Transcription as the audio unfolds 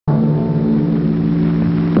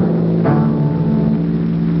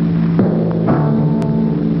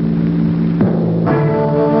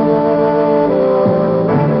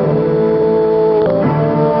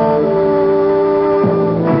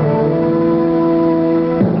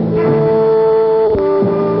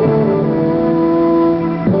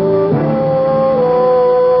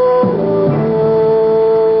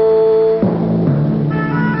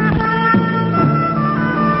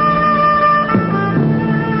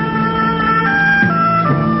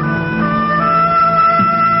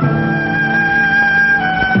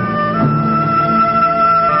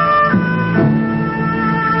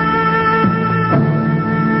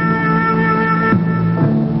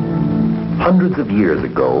Hundreds of years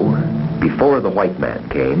ago, before the white man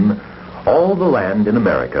came, all the land in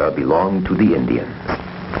America belonged to the Indians.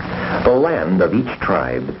 The land of each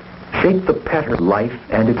tribe shaped the pattern of life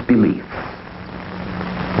and its beliefs.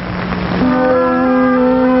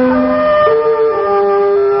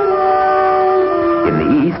 In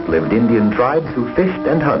the East lived Indian tribes who fished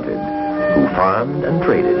and hunted, who farmed and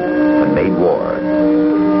traded and made war.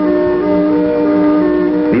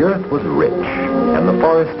 The earth was rich, and the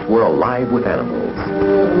forests were alive with animals.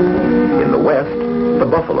 In the West, the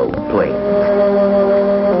buffalo plains.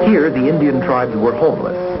 Here, the Indian tribes were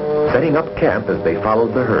homeless, setting up camp as they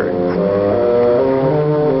followed the herds.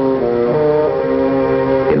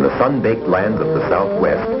 In the sun-baked lands of the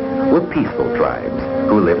Southwest were peaceful tribes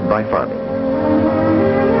who lived by farming.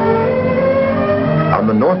 On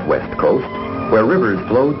the Northwest coast, where rivers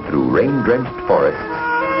flowed through rain-drenched forests,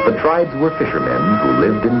 the tribes were fishermen who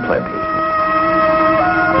lived in plenty.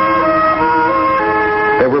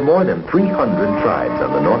 There were more than 300 tribes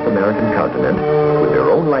on the North American continent with their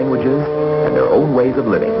own languages and their own ways of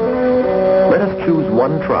living. Let us choose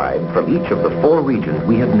one tribe from each of the 4 regions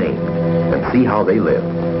we have named and see how they live.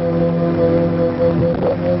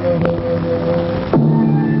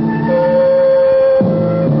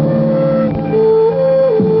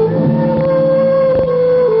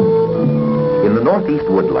 In the Northeast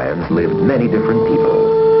woodlands lived many different people.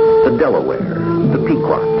 The Delaware, the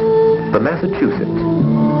Pequot, the Massachusetts,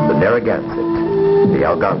 the Narragansett, the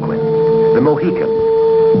Algonquin, the Mohican,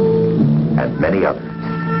 and many others.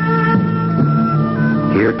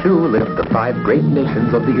 Here, too, lived the 5 great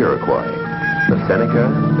nations of the Iroquois, the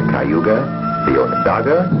Seneca, the Cayuga, the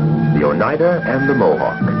Onondaga, the Oneida, and the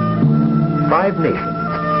Mohawk. 5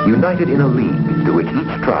 nations united in a league to which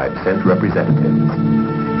each tribe sent representatives.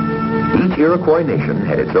 Each Iroquois nation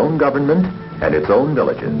had its own government and its own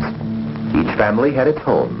villages. Each family had its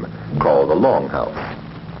home, called a longhouse.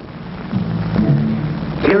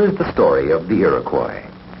 Here is the story of the Iroquois.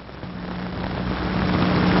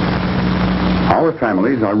 Our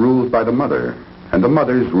families are ruled by the mother, and the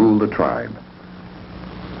mothers rule the tribe.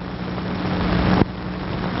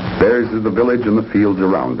 Theirs is the village and the fields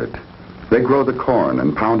around it. They grow the corn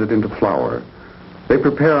and pound it into flour. They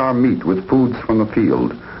prepare our meat with foods from the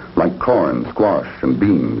field, like corn, squash, and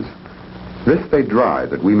beans. This they dry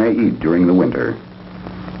that we may eat during the winter.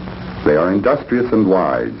 They are industrious and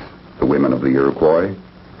wise, the women of the Iroquois.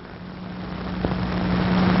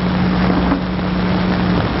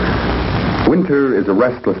 Winter is a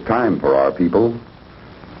restless time for our people.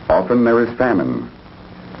 Often there is famine.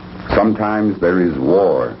 Sometimes there is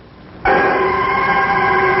war.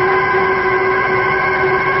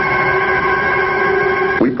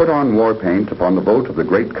 We put on war paint upon the vote of the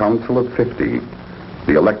Great Council of 50,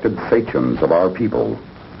 the elected sachems of our people.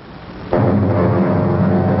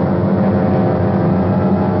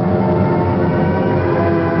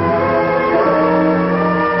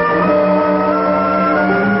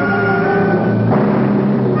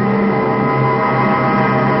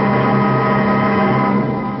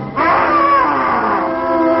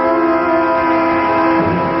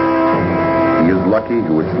 He is lucky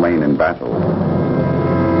who is slain in battle.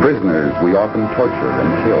 Prisoners we often torture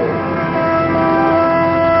and kill.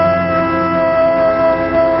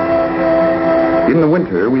 In the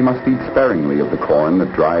winter, we must eat sparingly of the corn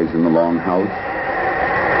that dries in the long house.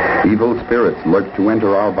 Evil spirits lurk to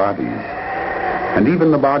enter our bodies. And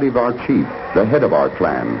even the body of our chief, the head of our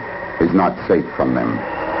clan, is not safe from them.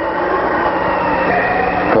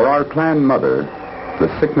 For our clan mother, the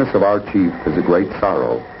sickness of our chief is a great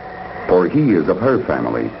sorrow, for he is of her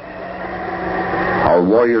family. Our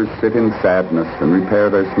warriors sit in sadness and repair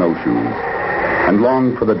their snowshoes, and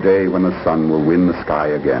long for the day when the sun will win the sky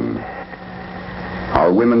again.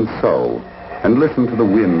 Our women sew and listen to the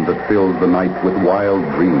wind that fills the night with wild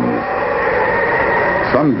dreams.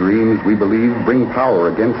 Some dreams, we believe, bring power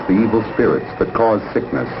against the evil spirits that cause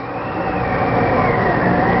sickness.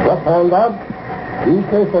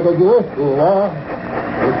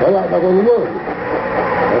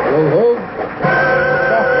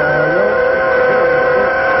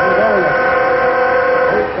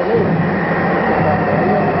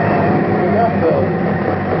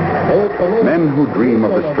 Men who dream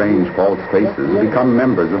of the strange false faces become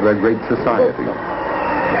members of their great society.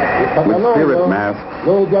 With spirit masks,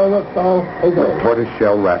 with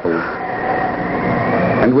tortoise-shell rattles,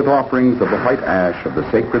 and with offerings of the white ash of the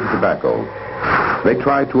sacred tobacco, they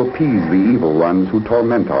try to appease the evil ones who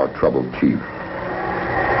torment our troubled chief.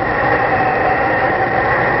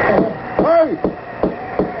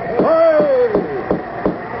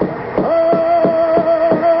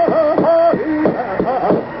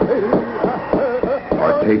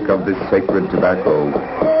 Partake of this sacred tobacco,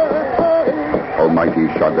 Almighty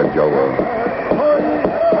Shagajoa.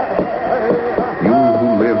 You who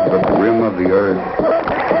live at the rim of the earth,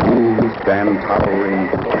 you who stand towering,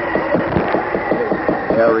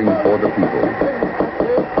 caring for the people.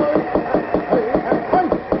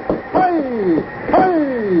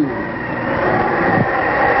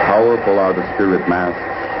 Powerful are the spirit masks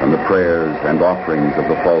and the prayers and offerings of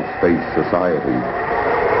the false faith society.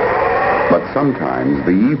 But sometimes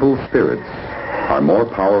the evil spirits are more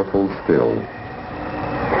powerful still.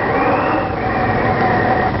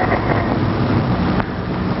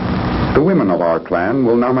 The women of our clan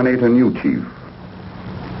will nominate a new chief.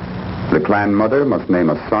 The clan mother must name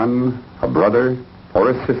a son, a brother, or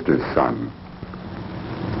a sister's son.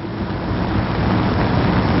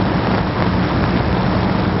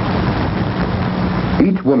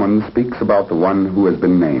 Each woman speaks about the one who has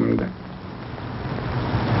been named.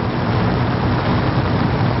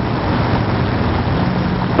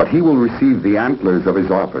 But he will receive the antlers of his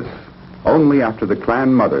office only after the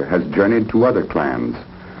clan mother has journeyed to other clans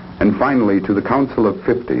and finally to the Council of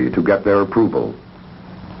 50 to get their approval.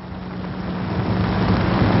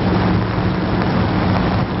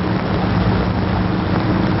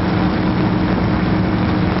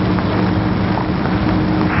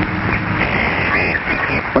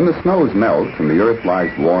 When the snows melt and the earth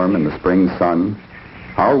lies warm in the spring sun,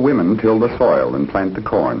 our women till the soil and plant the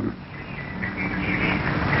corn.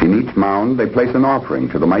 In each mound, they place an offering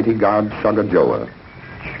to the mighty god Shagajoa.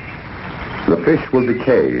 The fish will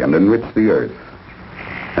decay and enrich the earth,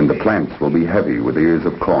 and the plants will be heavy with ears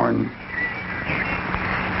of corn.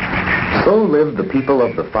 So lived the people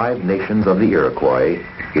of the 5 nations of the Iroquois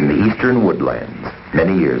in the eastern woodlands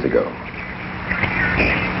many years ago.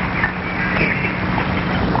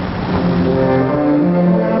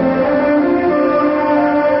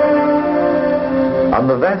 On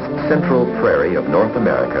the vast central prairie of North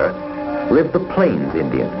America live the Plains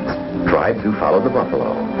Indians, tribes who follow the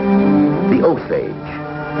buffalo, the Osage,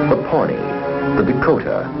 the Pawnee, the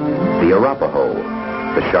Dakota, the Arapaho,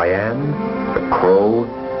 the Cheyenne, the Crow,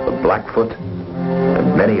 the Blackfoot,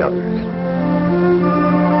 and many others.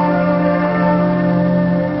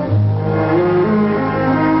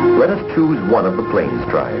 Let us choose one of the Plains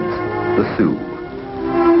tribes, the Sioux.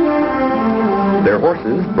 Their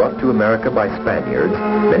horses, brought to America by Spaniards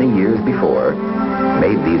many years before,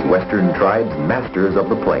 made these western tribes masters of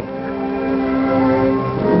the plain.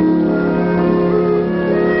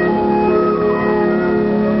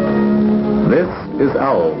 This is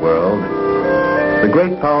our world. The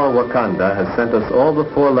great power Wakanda has sent us all the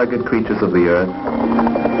 4-legged creatures of the earth,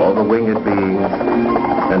 all the winged beings,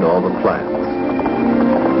 and all the plants.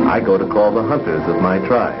 I go to call the hunters of my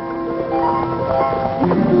tribe.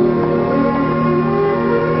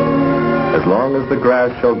 As long as the grass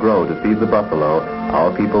shall grow to feed the buffalo,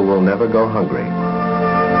 our people will never go hungry.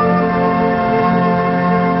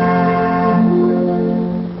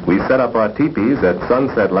 We set up our teepees at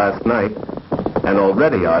sunset last night, and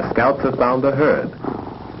already our scouts have found a herd.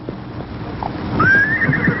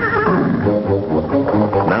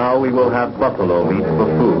 Now we will have buffalo meat for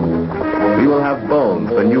food. We will have bones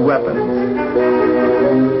for new weapons,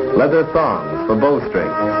 leather thongs for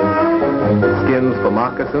bowstrings, skins for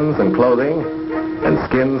moccasins and clothing, and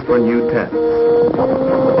skins for new tents.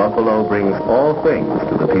 The buffalo brings all things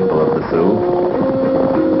to the people of the Sioux.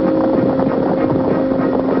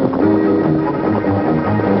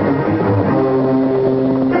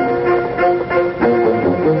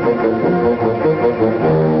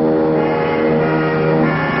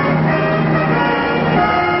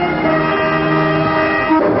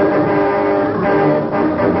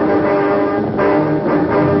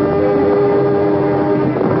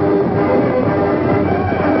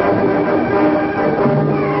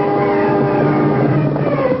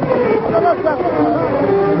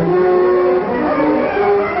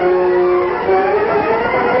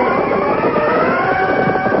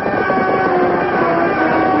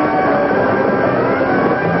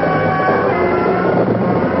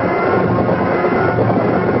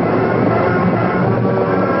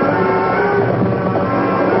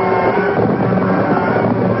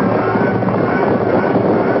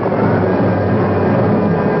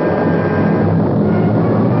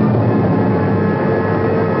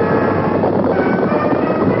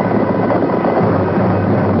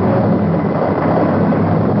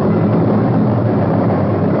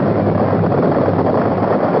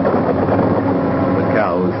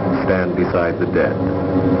 Beside the dead.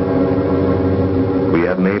 We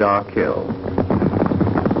have made our kill.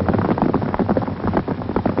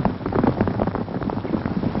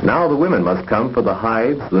 Now the women must come for the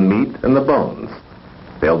hides, the meat, and the bones.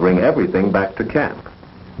 they'll bring everything back to camp.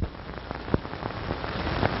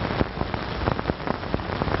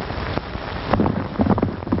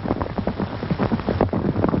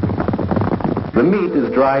 The meat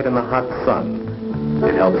is dried in the hot sun.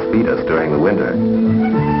 It helps feed us during the winter.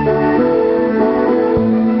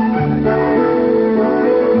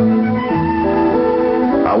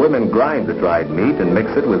 Our women grind the dried meat and mix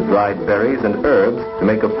it with dried berries and herbs to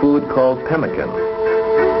make a food called pemmican.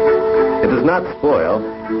 It does not spoil,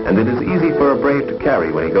 and it is easy for a brave to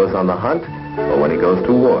carry when he goes on the hunt or when he goes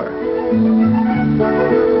to war.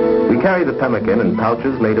 We carry the pemmican in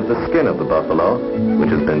pouches made of the skin of the buffalo, which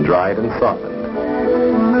has been dried and softened.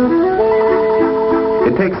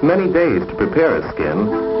 It takes many days to prepare a skin,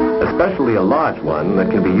 especially a large one that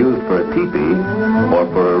can be used for a teepee or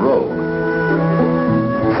for a robe.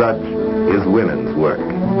 Such is women's work.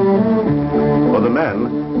 For the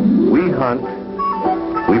men, we hunt,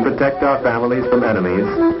 we protect our families from enemies,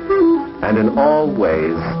 and in all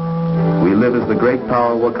ways, we live as the great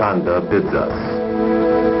power Wakanda bids us.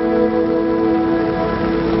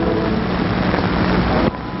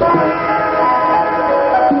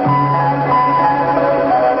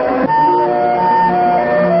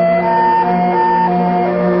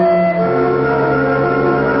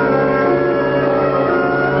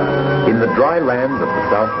 Dry lands of the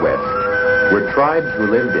Southwest were tribes who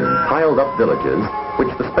lived in piled-up villages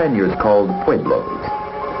which the Spaniards called pueblos.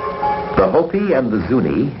 The Hopi and the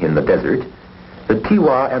Zuni in the desert, the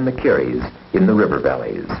Tiwa and the Keris in the river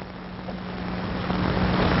valleys.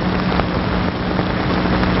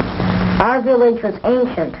 Our village was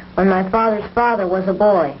ancient when my father's father was a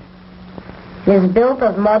boy. It is built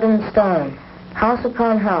of mud and stone, house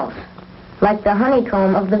upon house, like the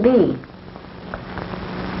honeycomb of the bee.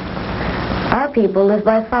 Our people lived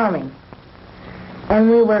by farming, and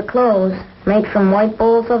we wear clothes made from white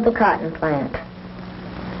bolls of the cotton plant.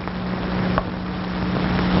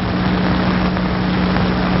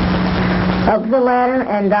 Up the ladder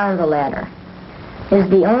and down the ladder is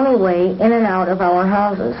the only way in and out of our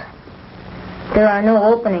houses. There are no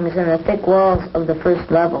openings in the thick walls of the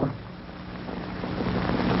first level.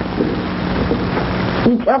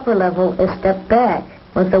 Each upper level is stepped back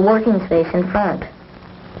with the working space in front.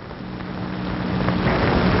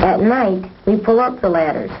 At night, we pull up the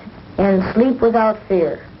ladders and sleep without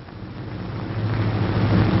fear.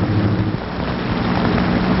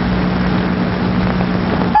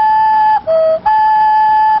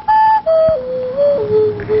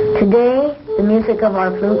 Today, the music of our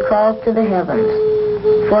flute calls to the heavens.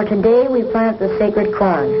 For today we plant the sacred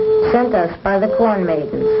corn, sent us by the corn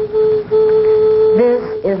maidens.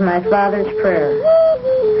 This is my father's prayer.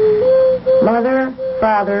 Mother,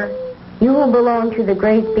 Father, you who belong to the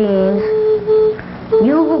great beings,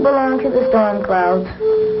 you who belong to the storm clouds,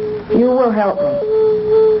 you will help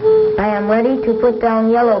me. I am ready to put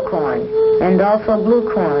down yellow corn, and also blue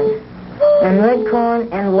corn, and red corn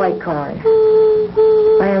and white corn.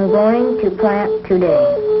 I am going to plant today.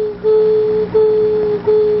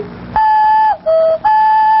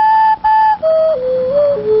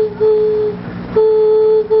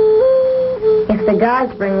 If the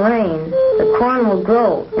gods bring rain, the corn will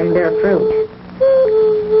grow and bear fruit.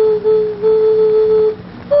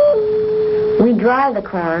 We dry the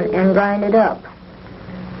corn and grind it up.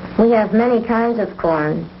 We have many kinds of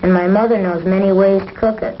corn, and my mother knows many ways to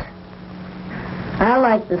cook it. I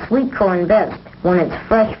like the sweet corn best when it's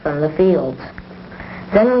fresh from the fields.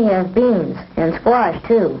 Then we have beans and squash,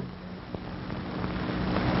 too.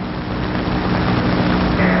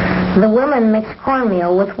 The women mix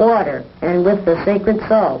cornmeal with water and with the sacred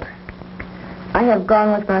salt. I have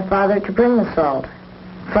gone with my father to bring the salt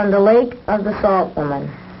from the lake of the salt woman.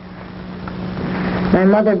 My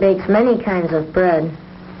mother bakes many kinds of bread.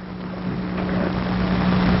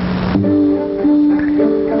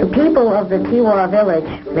 The people of the Tiwa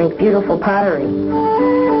village make beautiful pottery.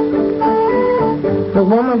 The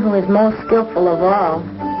woman who is most skillful of all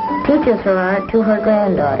teaches her art to her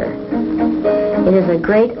granddaughter. It is a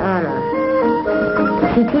great honor.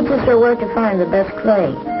 She teaches her where to find the best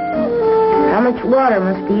clay, how much water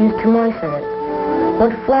must be used to moisten it,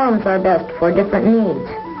 what forms are best for different needs.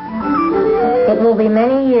 It will be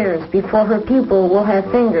many years before her pupil will have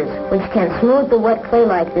fingers which can smooth the wet clay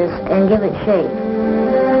like this and give it shape.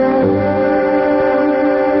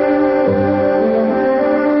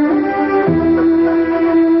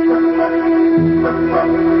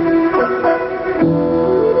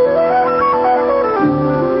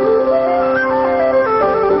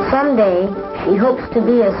 Someday, she hopes to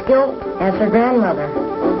be as skilled as her grandmother.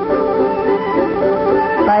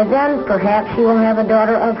 By then, perhaps she will have a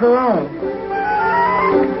daughter of her own.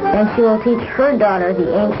 and she will teach her daughter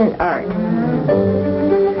the ancient art.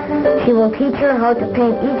 She will teach her how to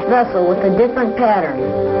paint each vessel with a different pattern,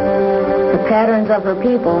 the patterns of her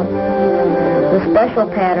people, the special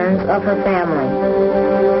patterns of her family.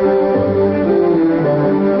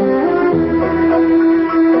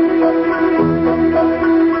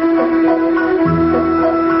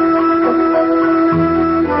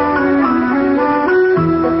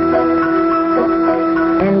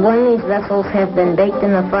 When these vessels have been baked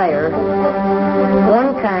in the fire,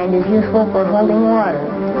 one kind is useful for holding water,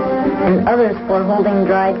 and others for holding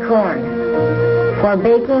dried corn, for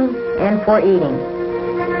baking and for eating.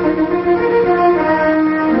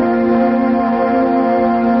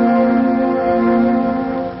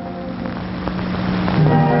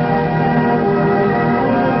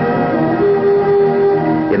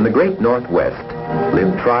 In the great Northwest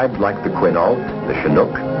live tribes like the Quinault, the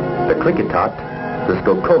Chinook, the Klickitat, the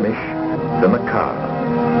Skokomish, the Makah.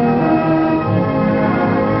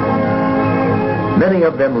 Many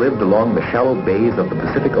of them lived along the shallow bays of the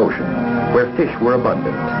Pacific Ocean, where fish were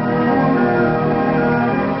abundant.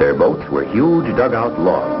 Their boats were huge dugout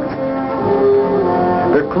logs.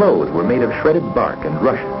 Their clothes were made of shredded bark and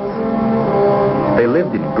rushes. They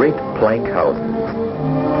lived in great plank houses.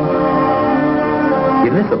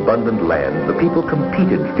 In this abundant land, the people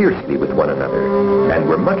competed fiercely with one another and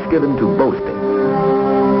were much given to boasting.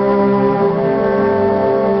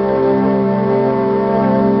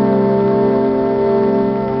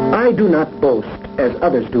 I do not boast as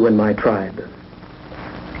others do in my tribe.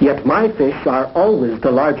 Yet my fish are always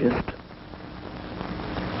the largest.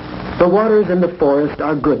 The waters in the forest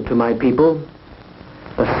are good to my people.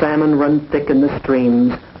 The salmon run thick in the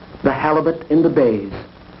streams, the halibut in the bays.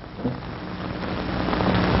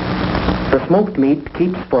 The smoked meat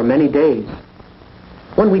keeps for many days.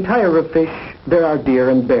 When we tire of fish, there are deer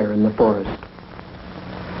and bear in the forest.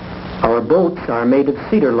 Our boats are made of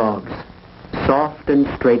cedar logs, soft and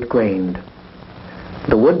straight-grained.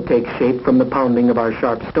 The wood takes shape from the pounding of our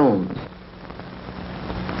sharp stones.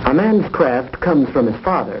 A man's craft comes from his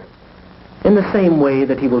father, in the same way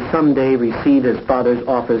that he will someday receive his father's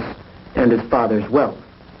office and his father's wealth.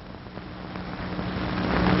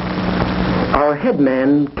 Our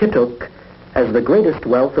headman, Kittuk, has the greatest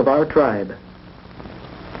wealth of our tribe.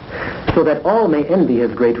 So that all may envy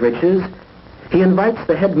his great riches, he invites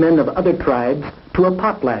the headmen of other tribes to a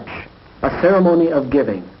potlatch, a ceremony of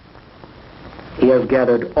giving. He has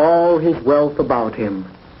gathered all his wealth about him.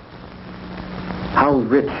 How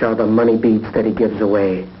rich are the money beads that he gives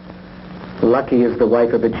away. Lucky is the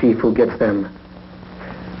wife of the chief who gets them.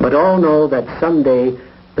 But all know that someday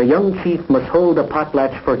the young chief must hold a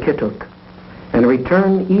potlatch for Kittuk and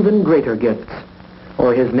return even greater gifts,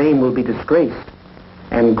 or his name will be disgraced,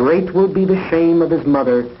 and great will be the shame of his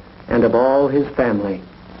mother and of all his family.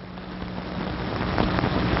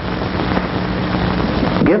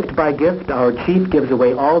 Gift by gift, our chief gives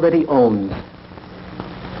away all that he owns.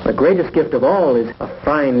 The greatest gift of all is a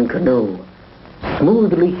fine canoe,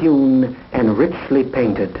 smoothly hewn and richly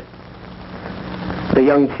painted. The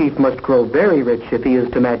young chief must grow very rich if he is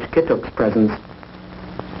to match Kittuk's presents.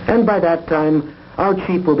 And by that time, our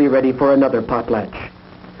chief will be ready for another potlatch,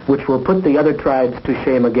 which will put the other tribes to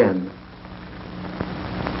shame again.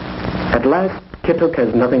 At last, Kittuk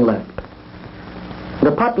has nothing left.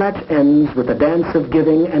 The potlatch ends with a dance of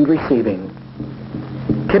giving and receiving.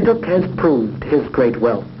 Kittuk has proved his great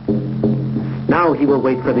wealth. Now he will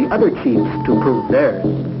wait for the other chiefs to prove theirs.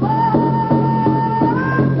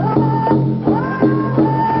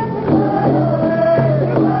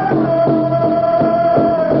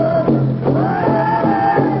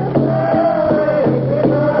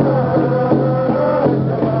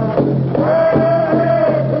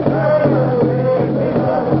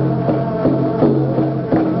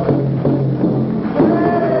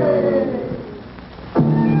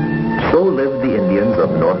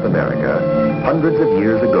 Hundreds of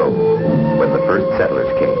years ago, when the first settlers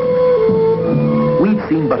came. We've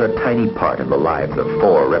seen but a tiny part in the lives of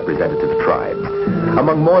 4 representative tribes,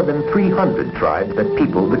 among more than 300 tribes that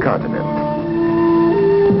peopled the continent.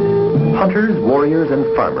 Hunters, warriors, and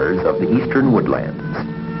farmers of the eastern woodlands.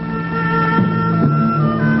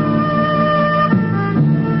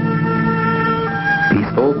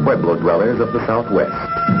 Peaceful Pueblo dwellers of the southwest.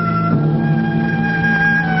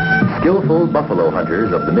 Skillful buffalo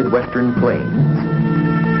hunters of the Midwestern plains,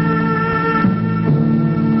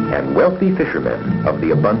 and wealthy fishermen of the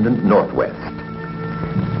abundant Northwest.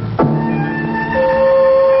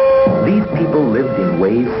 These people lived in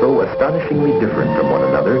ways so astonishingly different from one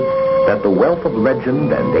another that the wealth of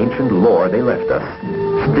legend and ancient lore they left us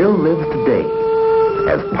still lives today,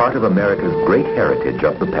 as part of America's great heritage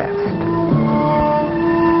of the past.